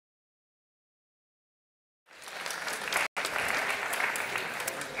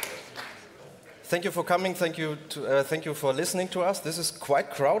Thank you for coming. Thank you for listening to us. This is quite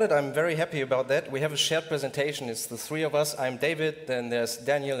crowded. I'm very happy about that. We have a shared presentation. It's the three of us. I'm David, then there's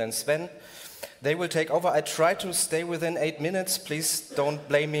Daniel and Sven. They will take over. I try to stay within 8 minutes. Please don't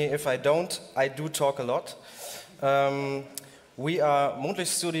blame me if I don't. I do talk a lot. We are Mondlicht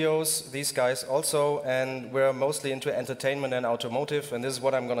Studios, these guys also, and we're mostly into entertainment and automotive, and this is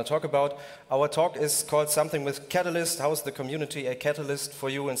what I'm going to talk about. Our talk is called something with Catalyst. How is the community a catalyst for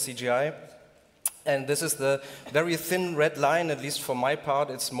you in CGI? And this is the very thin red line, at least for my part.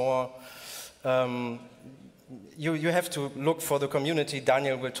 It's more, you have to look for the community.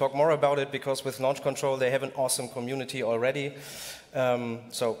 Daniel will talk more about it, because with Launch Control they have an awesome community already.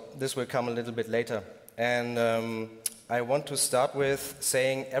 So this will come a little bit later. And I want to start with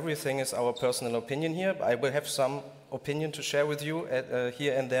saying everything is our personal opinion here. I will have some opinion to share with you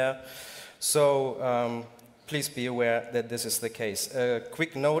here and there. So please be aware that this is the case. A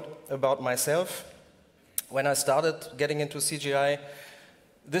quick note about myself. When I started getting into CGI,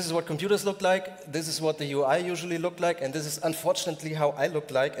 this is what computers looked like, this is what the UI usually looked like, and this is unfortunately how I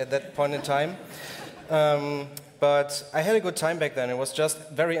looked like at that point in time. But I had a good time back then. It was just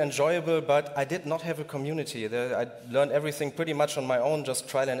very enjoyable, but I did not have a community. I learned everything pretty much on my own, just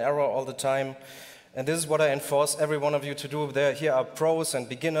trial and error all the time. And this is what I enforce every one of you to do. Here are pros and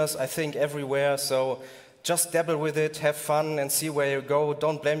beginners, I think, everywhere. So just dabble with it, have fun, and see where you go.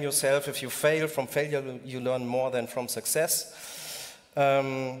 Don't blame yourself if you fail. From failure, you learn more than from success.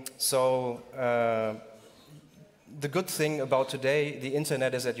 The good thing about today, the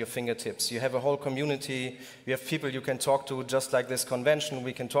internet is at your fingertips. You have a whole community, you have people you can talk to, just like this convention.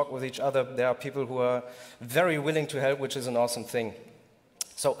 We can talk with each other. There are people who are very willing to help, which is an awesome thing.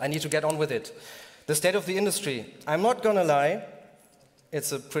 So I need to get on with it. The state of the industry. I'm not gonna lie,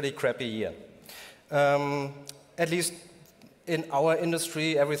 it's a pretty crappy year. At least in our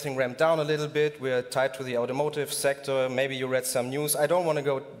industry, everything ramped down a little bit. We're tied to the automotive sector. Maybe you read some news. I don't want to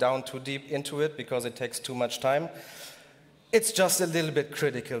go down too deep into it because it takes too much time. It's just a little bit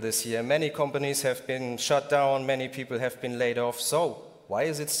critical this year. Many companies have been shut down. Many people have been laid off. So why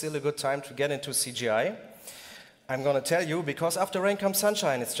is it still a good time to get into CGI? I'm going to tell you, because after rain comes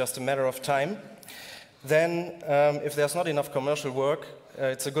sunshine. It's just a matter of time. Then, if there's not enough commercial work,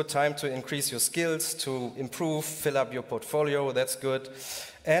 it's a good time to increase your skills, to improve, fill up your portfolio. That's good.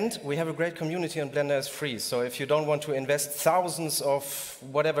 And we have a great community, and Blender is free. So if you don't want to invest thousands of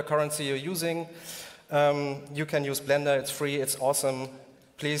whatever currency you're using, you can use Blender. It's free. It's awesome.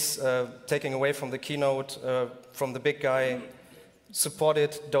 Please, taking away from the keynote, from the big guy, support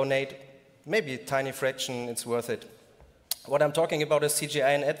it, donate. Maybe a tiny fraction. It's worth it. What I'm talking about is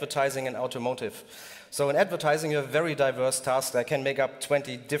CGI in advertising and automotive. So in advertising, you have very diverse tasks. I can make up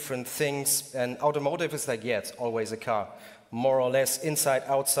 20 different things. And automotive is like, yeah, it's always a car, more or less, inside,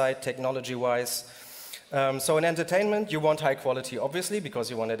 outside, technology-wise. So in entertainment, you want high quality, obviously, because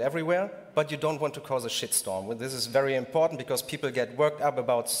you want it everywhere, but you don't want to cause a shitstorm. This is very important because people get worked up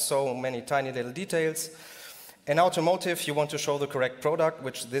about so many tiny little details. In automotive, you want to show the correct product,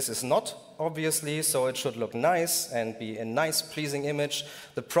 which this is not, obviously, so it should look nice and be a nice, pleasing image.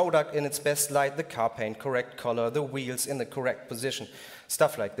 The product in its best light, the car paint, correct color, the wheels in the correct position,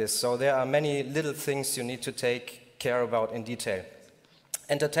 stuff like this. So there are many little things you need to take care about in detail.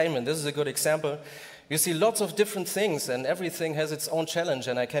 Entertainment, this is a good example. You see lots of different things, and everything has its own challenge,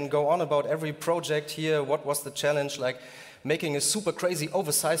 and I can go on about every project here. What was the challenge? Like making a super crazy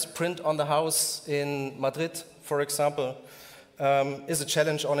oversized print on the house in Madrid, for example, is a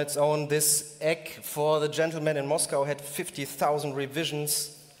challenge on its own. This egg for the gentleman in Moscow had 50,000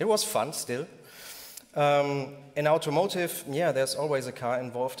 revisions. It was fun still. In automotive, yeah, there's always a car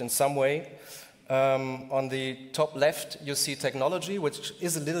involved in some way. On the top left, you see technology, which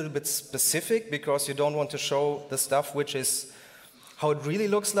is a little bit specific because you don't want to show the stuff which is how it really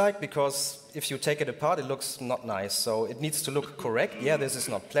looks like, because if you take it apart, it looks not nice. So it needs to look correct. Yeah, this is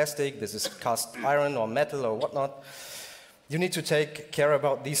not plastic, this is cast iron or metal or whatnot. You need to take care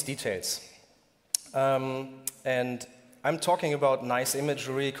about these details. And I'm talking about nice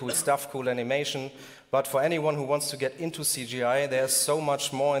imagery, cool stuff, cool animation, but for anyone who wants to get into CGI, there's so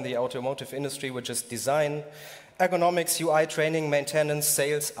much more in the automotive industry, which is design, ergonomics, UI training, maintenance,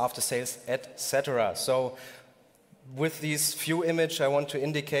 sales, after sales, etc. So with these few images, I want to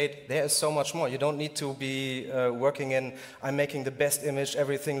indicate there is so much more. You don't need to be working in, I'm making the best image,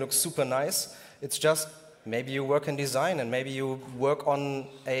 everything looks super nice. It's just, maybe you work in design and maybe you work on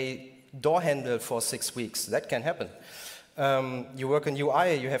a door handle for 6 weeks. That can happen. You work in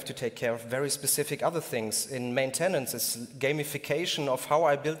UI, you have to take care of very specific other things. In maintenance, it's gamification of how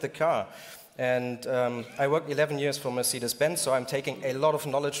I build the car. And I worked 11 years for Mercedes-Benz, so I'm taking a lot of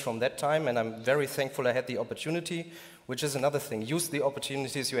knowledge from that time, and I'm very thankful I had the opportunity, which is another thing. Use the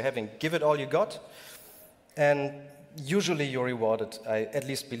opportunities you're having. Give it all you got, and usually you're rewarded. I at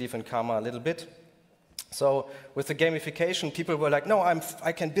least believe in karma a little bit. So with the gamification, people were like, no,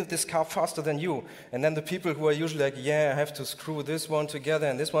 I can build this car faster than you. And then the people who are usually like, yeah, I have to screw this one together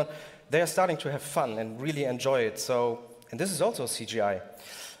and this one, they are starting to have fun and really enjoy it. So, and this is also CGI.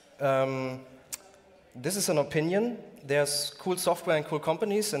 This is an opinion. There's cool software and cool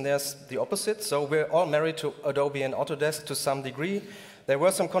companies, and there's the opposite. So we're all married to Adobe and Autodesk to some degree. There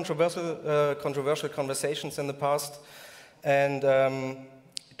were some controversial conversations in the past. And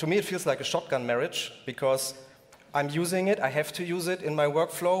to me, it feels like a shotgun marriage, because I'm using it, I have to use it in my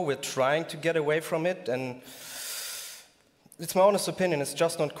workflow, we're trying to get away from it, and it's my honest opinion, it's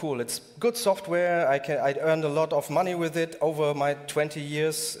just not cool. It's good software, I earned a lot of money with it over my 20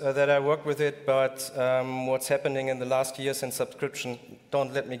 years that I worked with it, but what's happening in the last years in subscription,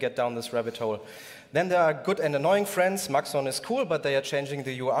 don't let me get down this rabbit hole. Then there are good and annoying friends. Maxon is cool, but they are changing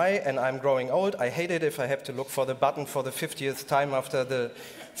the UI, and I'm growing old. I hate it if I have to look for the button for the 50th time after the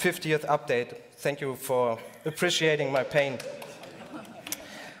 50th update. Thank you for appreciating my pain.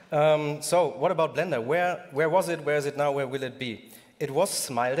 So what about Blender? Where was it? Where is it now? Where will it be? It was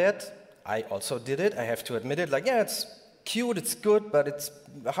smiled at. I also did it. I have to admit it. Like, yeah, it's cute, it's good, but it's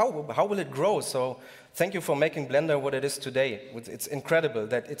how will it grow? So thank you for making Blender what it is today. It's incredible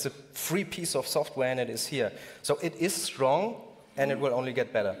that it's a free piece of software and it is here. So it is strong and it will only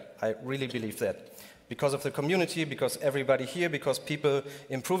get better. I really believe that. Because of the community, because everybody here, because people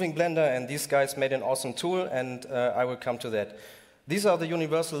improving Blender, and these guys made an awesome tool, and I will come to that. These are the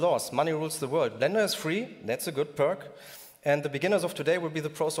universal laws. Money rules the world. Blender is free. That's a good perk. And the beginners of today will be the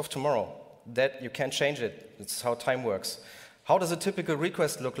pros of tomorrow. That you can't change it. It's how time works. How does a typical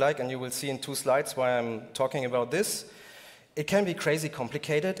request look like? And you will see in 2 slides why I'm talking about this. It can be crazy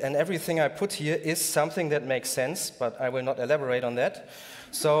complicated, and everything I put here is something that makes sense, but I will not elaborate on that.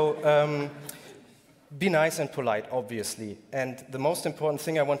 So be nice and polite, obviously. And the most important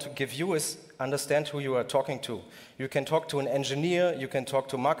thing I want to give you is understand who you are talking to. You can talk to an engineer, you can talk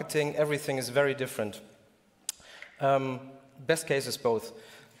to marketing, everything is very different. Best case is both.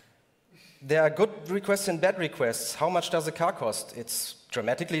 There are good requests and bad requests. How much does a car cost? It's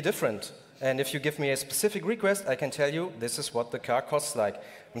dramatically different. And if you give me a specific request, I can tell you this is what the car costs like.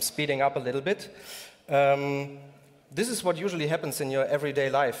 I'm speeding up a little bit. This is what usually happens in your everyday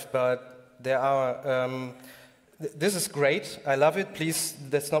life, but there are, this is great, I love it, please,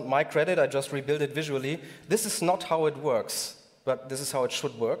 that's not my credit, I just rebuilt it visually. This is not how it works, but this is how it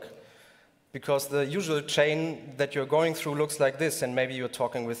should work. Because the usual chain that you're going through looks like this, and maybe you're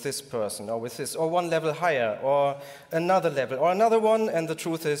talking with this person, or with this, or one level higher, or another level, or another one, and the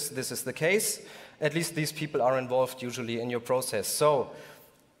truth is, this is the case. At least these people are involved usually in your process. So,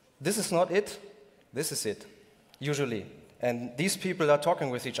 this is not it, this is it, usually. And these people are talking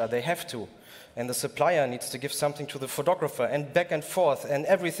with each other, they have to. And the supplier needs to give something to the photographer, and back and forth, and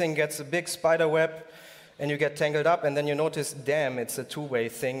everything gets a big spider web, and you get tangled up, and then you notice, damn, it's a two-way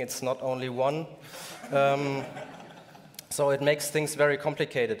thing, it's not only one. So it makes things very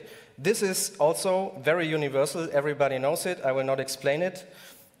complicated. This is also very universal, everybody knows it, I will not explain it.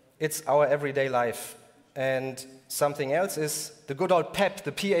 It's our everyday life. And something else is the good old PEP,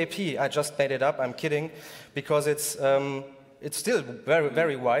 the PAP. I just made it up, I'm kidding, because it's still very,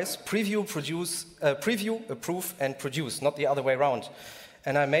 very wise. Preview, approve, and produce, not the other way around.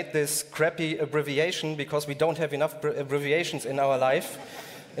 And I made this crappy abbreviation because we don't have enough abbreviations in our life.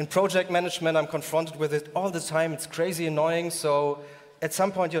 In project management, I'm confronted with it all the time. It's crazy annoying, so at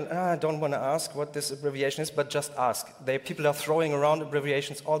some point I don't want to ask what this abbreviation is, but just ask. People are throwing around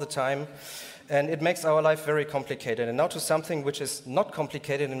abbreviations all the time. And it makes our life very complicated. And now to something which is not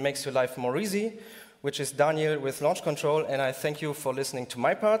complicated and makes your life more easy, which is Daniel with Launch Control. And I thank you for listening to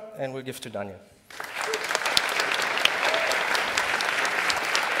my part, and we'll give to Daniel.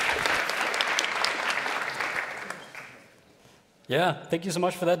 Yeah, thank you so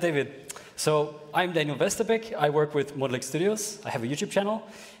much for that, David. So I'm Daniel Vesterbaek. I work with Mondlicht Studios. I have a YouTube channel,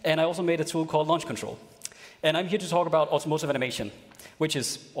 and I also made a tool called Launch Control. And I'm here to talk about automotive animation, which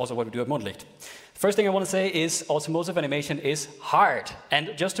is also what we do at Mondlicht. First thing I want to say is automotive animation is hard.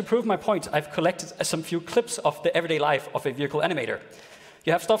 And just to prove my point, I've collected some few clips of the everyday life of a vehicle animator.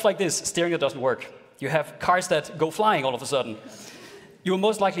 You have stuff like this, steering that doesn't work. You have cars that go flying all of a sudden. You will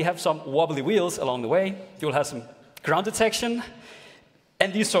most likely have some wobbly wheels along the way. You will have some ground detection,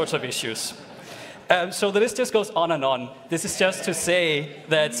 and these sorts of issues. So the list just goes on and on. This is just to say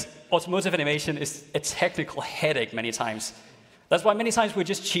that automotive animation is a technical headache many times. That's why many times we're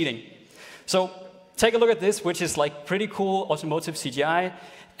just cheating. So take a look at this, which is like pretty cool automotive CGI.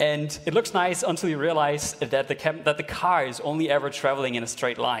 And it looks nice until you realize that the car is only ever traveling in a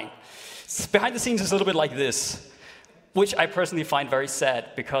straight line. Behind the scenes is a little bit like this, which I personally find very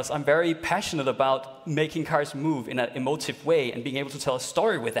sad, because I'm very passionate about making cars move in an emotive way and being able to tell a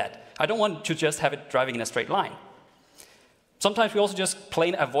story with that. I don't want to just have it driving in a straight line. Sometimes we also just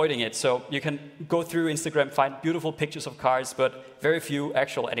plain avoiding it, so you can go through Instagram, find beautiful pictures of cars, but very few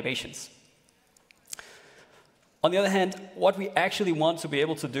actual animations. On the other hand, what we actually want to be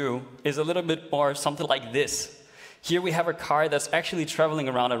able to do is a little bit more something like this. Here we have a car that's actually traveling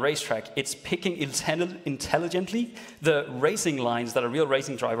around a racetrack. It's picking intelligently the racing lines that a real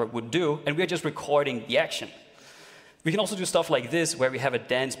racing driver would do, and we're just recording the action. We can also do stuff like this, where we have a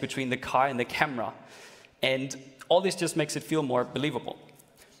dance between the car and the camera. And all this just makes it feel more believable.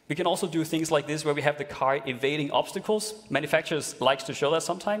 We can also do things like this, where we have the car evading obstacles. Manufacturers like to show that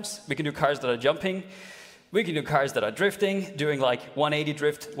sometimes. We can do cars that are jumping. We can do cars that are drifting, doing like 180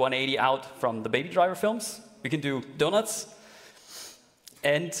 drift, 180 out from the Baby Driver films. We can do donuts.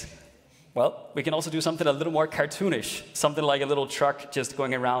 And, well, we can also do something a little more cartoonish, something like a little truck just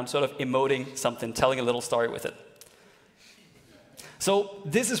going around, sort of emoting something, telling a little story with it. So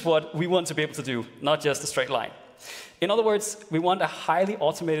this is what we want to be able to do, not just a straight line. In other words, we want a highly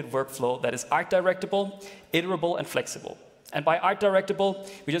automated workflow that is art-directable, iterable, and flexible. And by art-directable,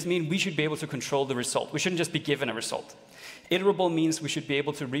 we just mean we should be able to control the result. We shouldn't just be given a result. Iterable means we should be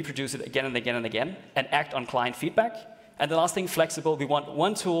able to reproduce it again and again and again and act on client feedback. And the last thing, flexible, we want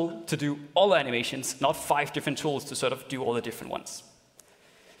one tool to do all the animations, not 5 different tools to sort of do all the different ones.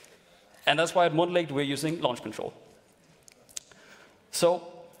 And that's why at Mondlicht we're using launch control. So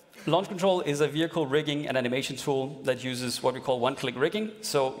launch control is a vehicle rigging and animation tool that uses what we call one-click rigging.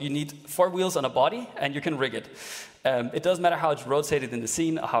 So you need 4 wheels on a body, and you can rig it. It doesn't matter how it's rotated in the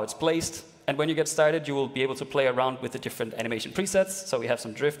scene or how it's placed. And when you get started, you will be able to play around with the different animation presets. So we have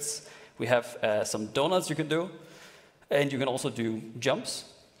some drifts. We have some donuts you can do. And you can also do jumps.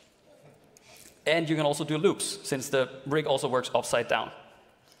 And you can also do loops, since the rig also works upside down.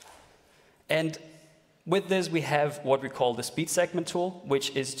 And with this, we have what we call the speed segment tool,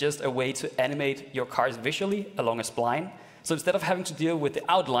 which is just a way to animate your cars visually along a spline. So instead of having to deal with the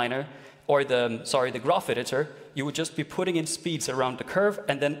outliner or the graph editor, you would just be putting in speeds around the curve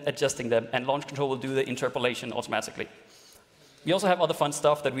and then adjusting them, and launch control will do the interpolation automatically. We also have other fun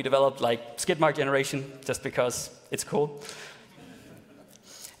stuff that we developed, like skid mark generation, just because it's cool.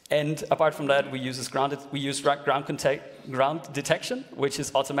 And apart from that, we use ground detection, which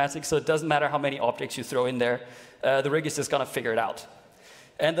is automatic, so it doesn't matter how many objects you throw in there. The rig is just going to figure it out.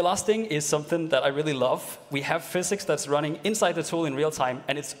 And the last thing is something that I really love. We have physics that's running inside the tool in real time,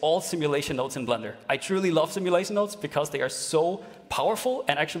 and it's all simulation nodes in Blender. I truly love simulation nodes because they are so powerful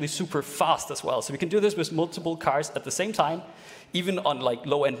and actually super fast as well. So we can do this with multiple cars at the same time, even on like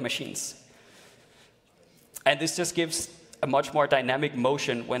low-end machines. And this just gives a much more dynamic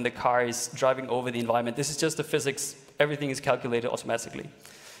motion when the car is driving over the environment. This is just the physics. Everything is calculated automatically.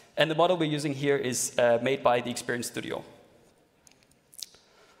 And the model we're using here is made by the Experience Studio.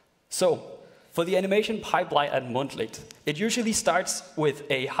 So for the animation pipeline at Mondlicht, it usually starts with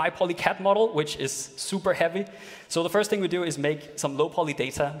a high-poly CAD model, which is super heavy. So the first thing we do is make some low-poly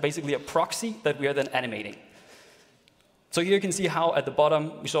data, basically a proxy that we are then animating. So here you can see how at the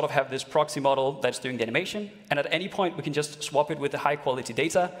bottom we sort of have this proxy model that's doing the animation, and at any point we can just swap it with the high quality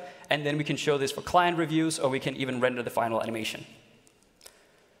data, and then we can show this for client reviews, or we can even render the final animation.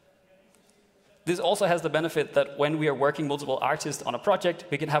 This also has the benefit that when we are working multiple artists on a project,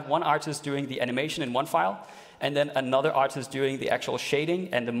 we can have one artist doing the animation in one file, and then another artist doing the actual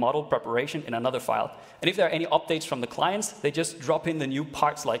shading and the model preparation in another file. And if there are any updates from the clients, they just drop in the new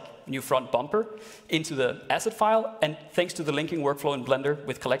parts, like new front bumper, into the asset file, and thanks to the linking workflow in Blender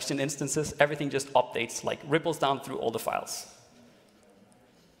with collection instances, everything just updates, like ripples down through all the files.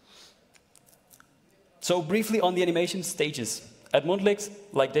 So briefly on the animation stages. At Mondlicht,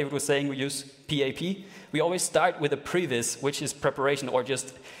 like David was saying, we use PAP. We always start with a previs, which is preparation, or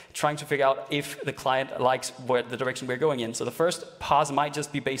just trying to figure out if the client likes the direction we're going in. So the first pass might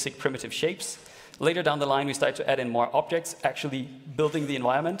just be basic primitive shapes. Later down the line, we start to add in more objects, actually building the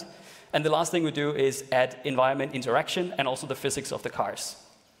environment. And the last thing we do is add environment interaction and also the physics of the cars.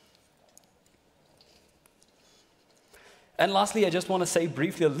 And lastly, I just want to say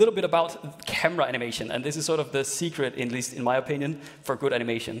briefly a little bit about camera animation. And this is sort of the secret, at least in my opinion, for good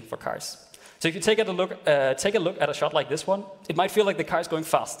animation for cars. So if you take a look at a shot like this one, it might feel like the car is going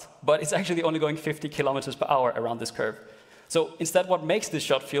fast, but it's actually only going 50 kilometers per hour around this curve. So instead, what makes this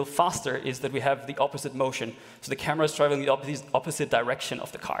shot feel faster is that we have the opposite motion. So the camera is traveling the opposite direction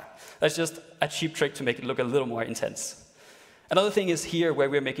of the car. That's just a cheap trick to make it look a little more intense. Another thing is here where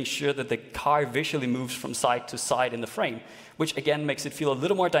we're making sure that the car visually moves from side to side in the frame, which again makes it feel a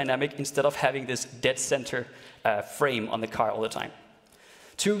little more dynamic instead of having this dead center frame on the car all the time.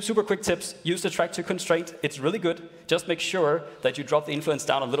 2 super quick tips. Use the track to constraint. It's really good. Just make sure that you drop the influence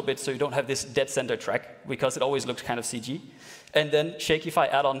down a little bit so you don't have this dead center track, because it always looks kind of CG. And then Shakeify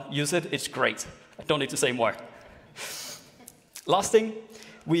add-on, use it. It's great. I don't need to say more. Last thing,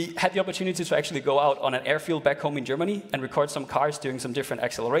 we had the opportunity to actually go out on an airfield back home in Germany and record some cars doing some different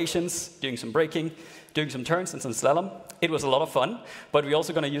accelerations, doing some braking, doing some turns and some slalom. It was a lot of fun, but we're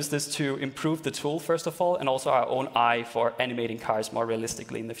also going to use this to improve the tool, first of all, and also our own eye for animating cars more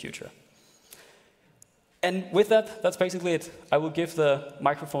realistically in the future. And with that, that's basically it. I will give the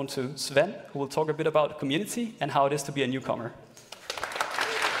microphone to Sven, who will talk a bit about community and how it is to be a newcomer.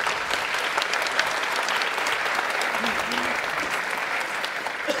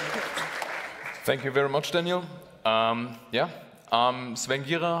 Thank you very much, Daniel. I'm Sven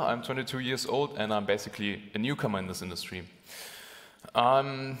Giera, I'm 22 years old, and I'm basically a newcomer in this industry.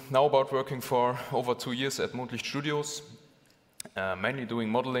 I'm now about working for over 2 years at Mondlicht Studios, mainly doing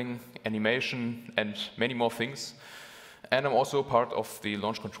modeling, animation, and many more things. And I'm also part of the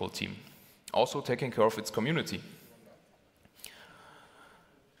launch control team, also taking care of its community.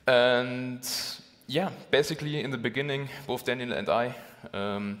 And yeah, basically in the beginning, both Daniel and I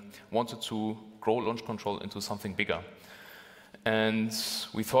wanted to grow launch control into something bigger. And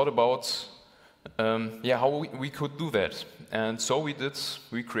we thought about how we could do that. And so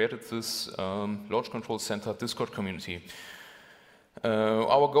we created this Launch Control Center Discord community.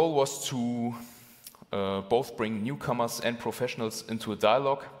 Our goal was to both bring newcomers and professionals into a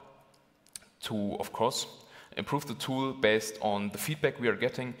dialogue to, of course, improve the tool based on the feedback we are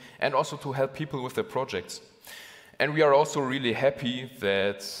getting, and also to help people with their projects. And we are also really happy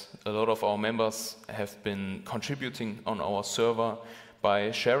that a lot of our members have been contributing on our server by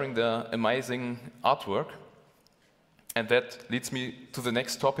sharing their amazing artwork. And that leads me to the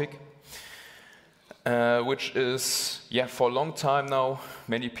next topic, which is, for a long time now,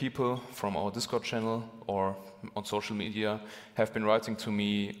 many people from our Discord channel or on social media have been writing to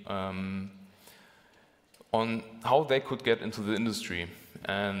me on how they could get into the industry.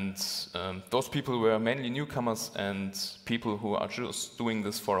 And those people were mainly newcomers and people who are just doing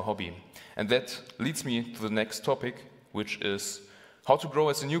this for a hobby. And that leads me to the next topic, which is how to grow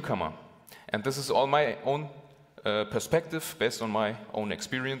as a newcomer. And this is all my own perspective based on my own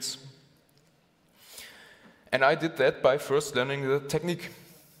experience. And I did that by first learning the technique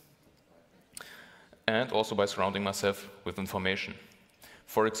and also by surrounding myself with information.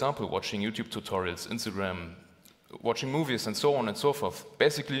 For example, watching YouTube tutorials, Instagram, watching movies, and so on and so forth.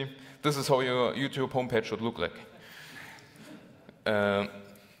 Basically, this is how your YouTube homepage should look like.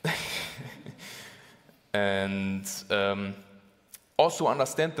 Also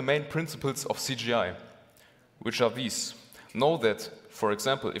understand the main principles of CGI, which are these. Know that, for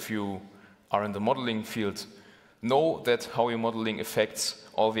example, if you are in the modeling field, know that how your modeling affects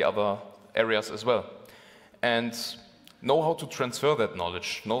all the other areas as well. And know how to transfer that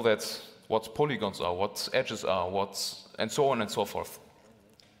knowledge. Know that what polygons are, what edges are, and so on and so forth.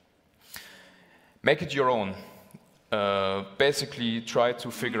 Make it your own. Basically, try to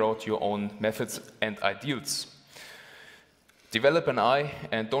figure out your own methods and ideals. Develop an eye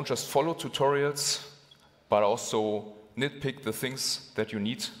and don't just follow tutorials, but also nitpick the things that you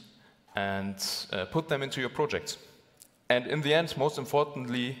need and put them into your project. And in the end, most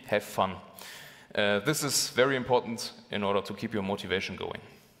importantly, have fun. This is very important in order to keep your motivation going.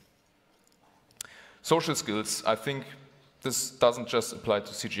 Social skills, I think this doesn't just apply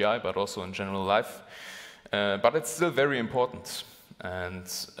to CGI, but also in general life. But it's still very important. And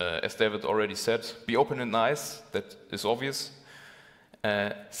as David already said, be open and nice, that is obvious.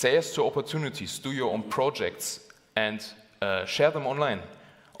 Say yes to opportunities, do your own projects, and share them online.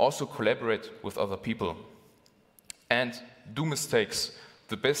 Also collaborate with other people. And do mistakes.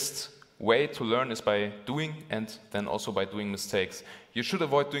 The best way to learn is by doing, and then also by doing mistakes. You should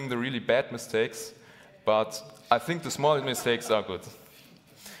avoid doing the really bad mistakes, but I think the small mistakes are good.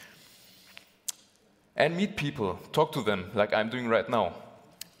 And meet people, talk to them like I'm doing right now.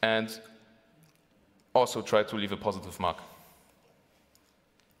 And also try to leave a positive mark.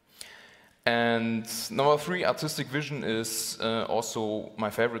 And number 3, artistic vision is also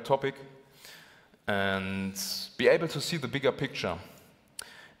my favorite topic. And be able to see the bigger picture.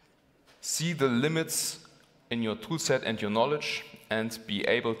 See the limits in your toolset and your knowledge, and be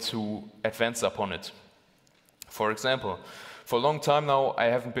able to advance upon it. For example, for a long time now, I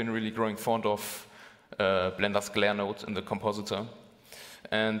haven't been really growing fond of Blender's glare node in the compositor.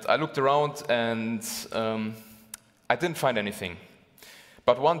 And I looked around and I didn't find anything.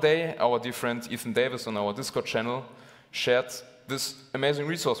 But one day, our dear friend Ethan Davis on our Discord channel shared this amazing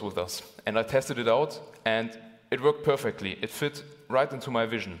resource with us. And I tested it out, and it worked perfectly. It fit right into my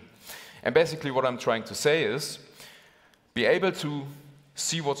vision. And basically what I'm trying to say is, be able to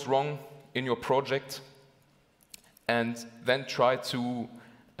see what's wrong in your project and then try to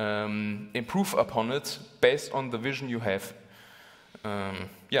improve upon it based on the vision you have.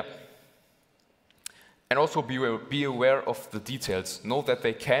 Yeah. And also be aware of the details. Know that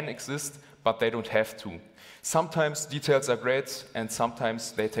they can exist, but they don't have to. Sometimes details are great, and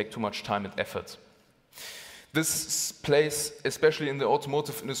sometimes they take too much time and effort. This plays, especially in the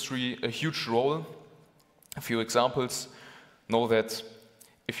automotive industry, a huge role. A few examples. Know that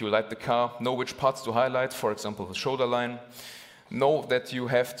if you light the car, know which parts to highlight, for example, the shoulder line. Know that you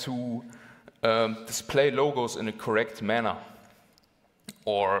have to display logos in a correct manner.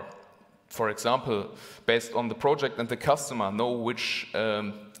 Or, for example, based on the project and the customer, know which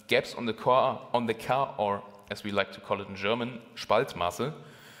gaps on the car, or as we like to call it in German, Spaltmaße,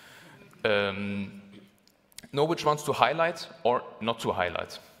 know which ones to highlight or not to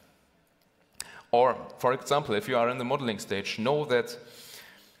highlight. Or, for example, if you are in the modeling stage, know that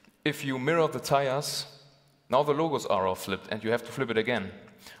if you mirror the tires, now the logos are all flipped and you have to flip it again.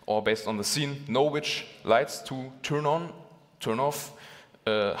 Or based on the scene, know which lights to turn on, turn off,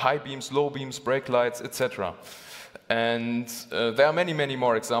 high beams, low beams, brake lights, etc. And there are many, many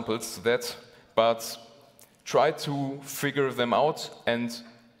more examples to that, but try to figure them out, and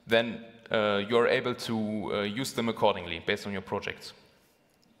then you're able to use them accordingly based on your project.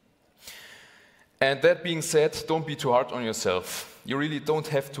 And that being said, don't be too hard on yourself. You really don't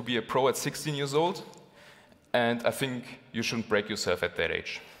have to be a pro at 16 years old, and I think you shouldn't break yourself at that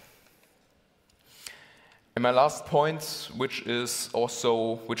age. And my last point, which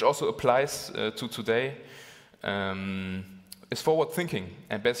also applies to today, is forward thinking.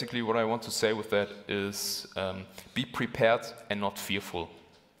 And basically what I want to say with that is be prepared and not fearful.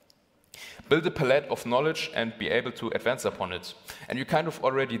 Build a palette of knowledge and be able to advance upon it. And you kind of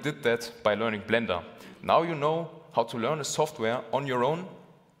already did that by learning Blender. Now you know how to learn a software on your own,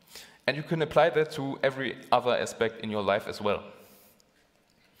 and you can apply that to every other aspect in your life as well.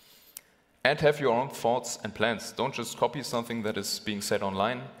 And have your own thoughts and plans. Don't just copy something that is being said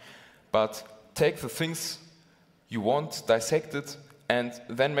online, but take the things you want, dissect it, and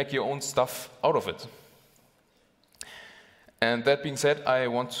then make your own stuff out of it. And that being said, I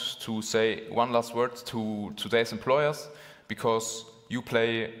want to say one last word to today's employers, because you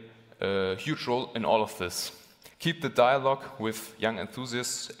play a huge role in all of this. Keep the dialogue with young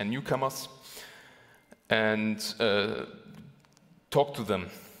enthusiasts and newcomers, and talk to them.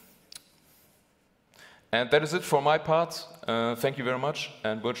 And that is it for my part. Thank you very much,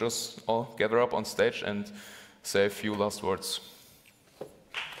 and we'll just all gather up on stage and say a few last words.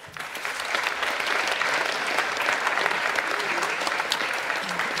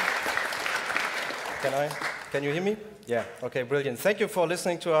 Can you hear me? Yeah, okay, brilliant. Thank you for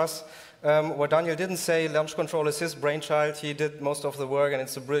listening to us. What Daniel didn't say, launch control is his brainchild. He did most of the work, and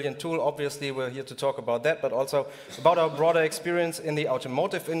it's a brilliant tool. Obviously, we're here to talk about that, but also about our broader experience in the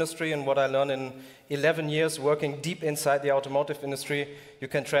automotive industry and what I learned in 11 years working deep inside the automotive industry. You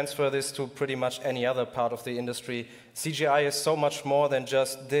can transfer this to pretty much any other part of the industry. CGI is so much more than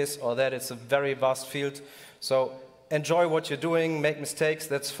just this or that. It's a very vast field. So enjoy what you're doing, make mistakes,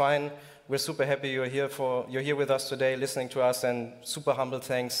 that's fine. We're super happy you're here with us today, listening to us, and super humble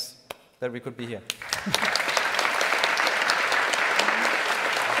thanks that we could be here.